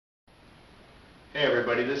Hey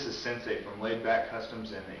everybody, this is Sensei from Laid Back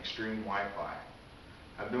Customs and Extreme Wi-Fi.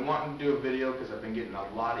 I've been wanting to do a video because I've been getting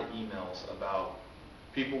a lot of emails about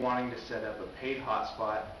people wanting to set up a paid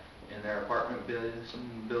hotspot in their apartment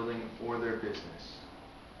building or their business.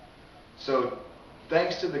 So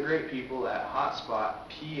thanks to the great people at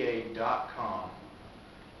hotspotpa.com,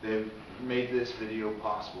 they've made this video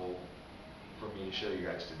possible for me to show you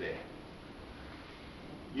guys today.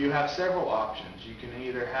 You have several options. You can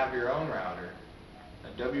either have your own router, a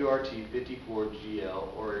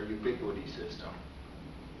WRT54GL, or a Ubiquity system,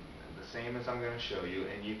 the same as I'm going to show you,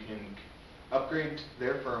 and you can upgrade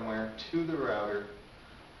their firmware to the router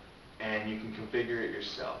and you can configure it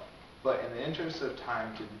yourself. But in the interest of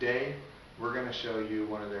time today, we're going to show you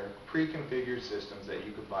one of their pre-configured systems that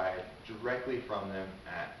you could buy directly from them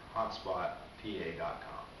at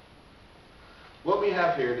hotspotpa.com. What we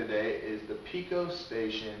have here today is the Pico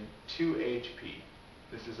Station 2HP.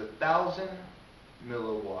 This is a 1,000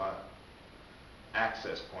 milliwatt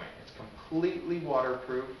access point. It's completely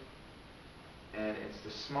waterproof and it's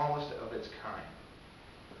the smallest of its kind.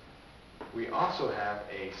 We also have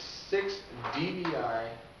a 6 dBi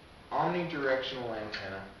omnidirectional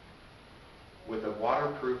antenna with a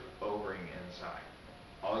waterproof O-ring inside.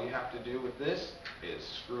 All you have to do with this is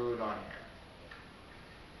screw it on here.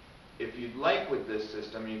 If you'd like with this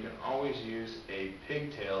system, you can always use a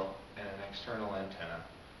pigtail and an external antenna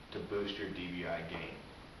to boost your dBi gain.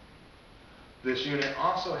 This unit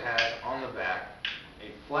also has on the back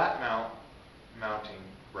a flat mounting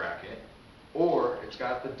bracket, or it's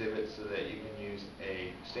got the divot so that you can use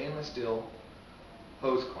a stainless steel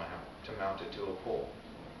hose clamp to mount it to a pole.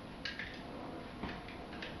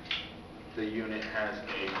 The unit has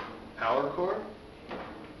a power cord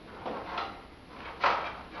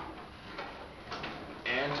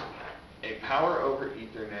and a power over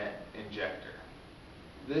Ethernet injector.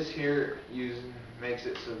 This here makes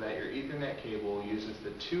it so that your Ethernet cable uses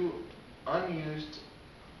the two unused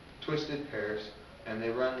twisted pairs, and they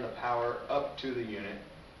run the power up to the unit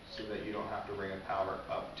so that you don't have to bring a power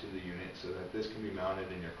up to the unit, so that this can be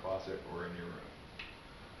mounted in your closet or in your room.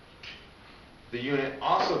 The unit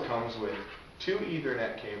also comes with two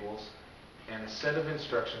Ethernet cables and a set of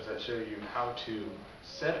instructions that show you how to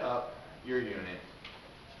set up your unit.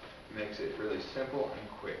 Makes it really simple and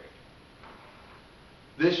quick.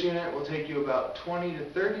 This unit will take you about 20 to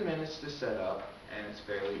 30 minutes to set up, and it's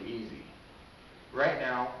fairly easy. Right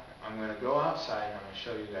now, I'm going to go outside and I'm going to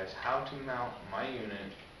show you guys how to mount my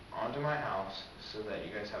unit onto my house so that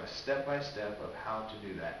you guys have a step-by-step of how to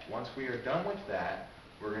do that. Once we are done with that,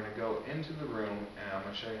 we're going to go into the room and I'm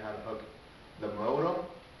going to show you how to hook the modem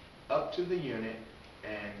up to the unit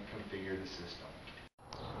and configure the system.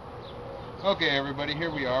 Okay everybody,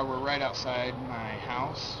 here we are. We're right outside my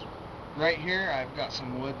house. Right here I've got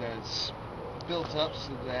some wood that's built up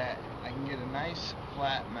so that I can get a nice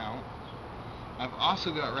flat mount. I've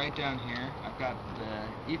also got right down here, I've got the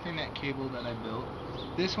Ethernet cable that I built.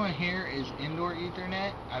 This one here is indoor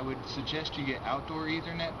Ethernet. I would suggest you get outdoor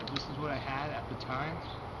Ethernet, but this is what I had at the time.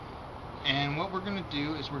 And what we're going to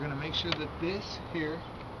do is we're going to make sure that this here,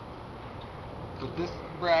 with this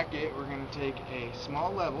bracket, we're going to take a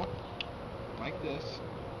small level like this,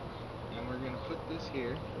 and we're going to put this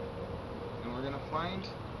here, and we're going to find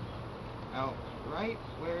out right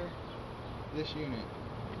where this unit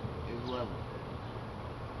is level.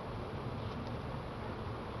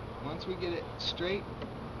 Once we get it straight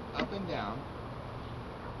up and down,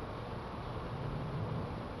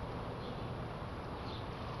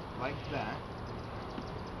 like that,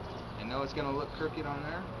 I know it's going to look crooked on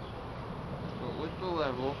there, but with the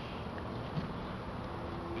level,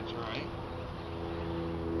 it's right.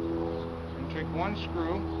 And take one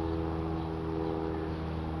screw,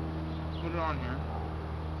 put it on here,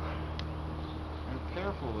 and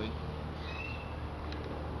carefully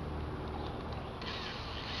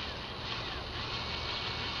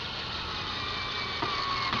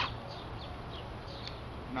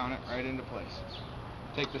mount it right into place.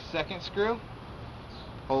 Take the second screw,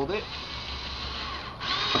 hold it,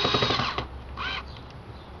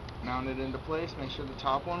 mount it into place, make sure the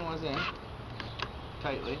top one was in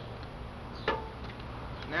tightly.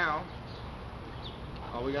 Now,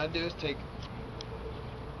 all we gotta do is take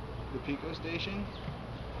the Pico Station,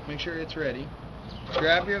 make sure it's ready,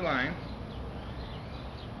 grab your line.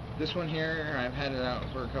 This one here, I've had it out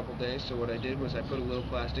for a couple days, so what I did was I put a little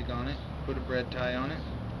plastic on it, put a bread tie on it.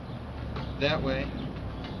 That way,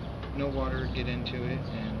 no water would get into it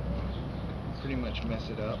and pretty much mess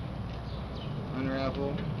it up.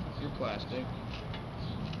 Unravel your plastic.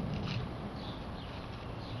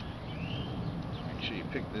 Make sure you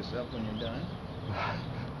pick this up when you're done.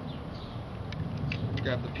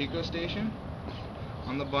 grab the Pico station.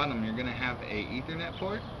 On the bottom you're going to have a Ethernet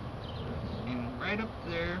port, and right up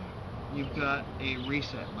there you've got a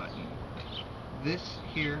reset button. This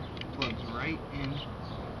here plugs right in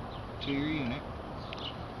to your unit.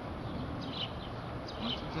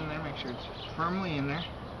 Once it's in there, make sure it's firmly in there.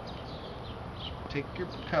 Take your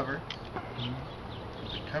cover,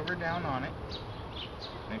 put the cover down on it,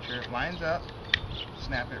 make sure it lines up,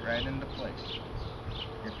 snap it right into place.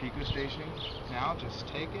 Your Pico station, now just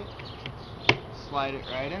take it, slide it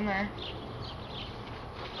right in there,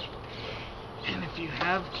 and if you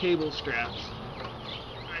have cable straps,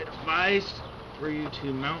 I advise for you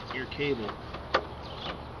to mount your cable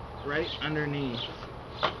right underneath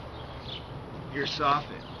your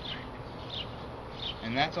soffit.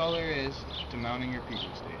 And that's all there is to mounting your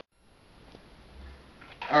Pico station.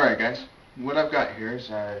 Alright guys, what I've got here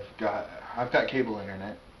is I've got cable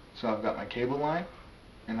internet. So I've got my cable line,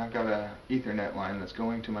 and I've got a Ethernet line that's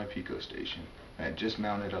going to my Pico station. I just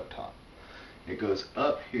mounted up top. It goes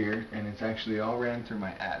up here, and it's actually all ran through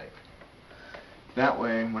my attic. That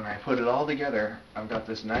way, when I put it all together, I've got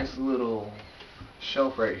this nice little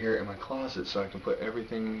shelf right here in my closet, so I can put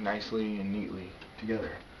everything nicely and neatly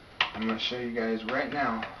together. I'm going to show you guys right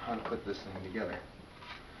now how to put this thing together.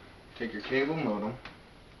 Take your cable modem,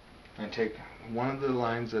 and take one of the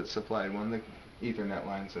lines that's supplied, one of the Ethernet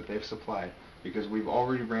lines that they've supplied, because we've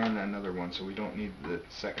already ran another one, so we don't need the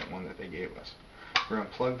second one that they gave us. We're going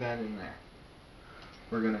to plug that in there.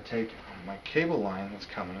 We're going to take my cable line that's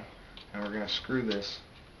coming, and we're going to screw this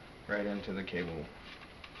right into the cable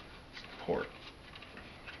port.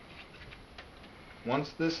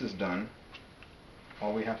 Once this is done,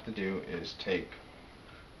 all we have to do is take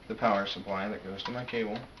the power supply that goes to my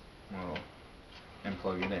cable model and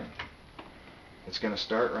plug it in. It's going to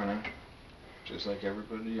start running just like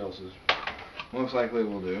everybody else's most likely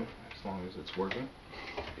will do, as long as it's working.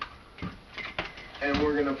 And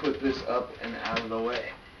we're going to put this up and out of the way.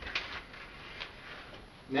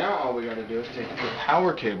 Now all we got to do is take the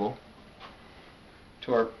power cable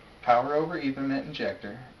to our power over Ethernet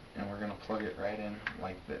injector, and we're going to plug it right in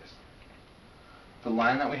like this. The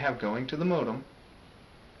line that we have going to the modem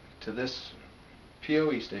to this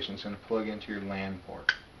PoE station is going to plug into your LAN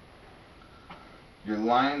port. Your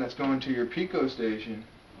line that's going to your Pico station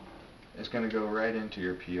is going to go right into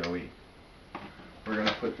your PoE. We're going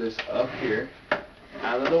to put this up here,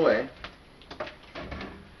 out of the way,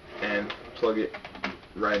 and plug it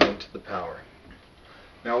right into the power.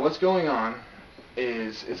 Now what's going on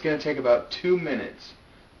is it's going to take about 2 minutes,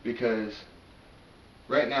 because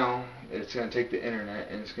right now it's going to take the internet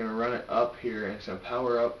and it's going to run it up here, and it's going to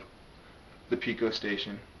power up the Pico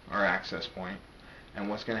station, our access point. And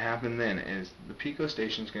what's going to happen then is the Pico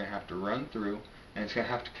station is going to have to run through, and it's going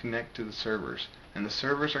to have to connect to the servers. And the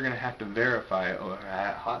servers are going to have to verify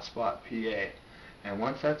at hotspot PA. And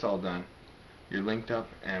once that's all done, you're linked up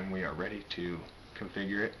and we are ready to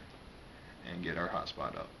configure it and get our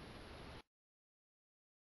hotspot up.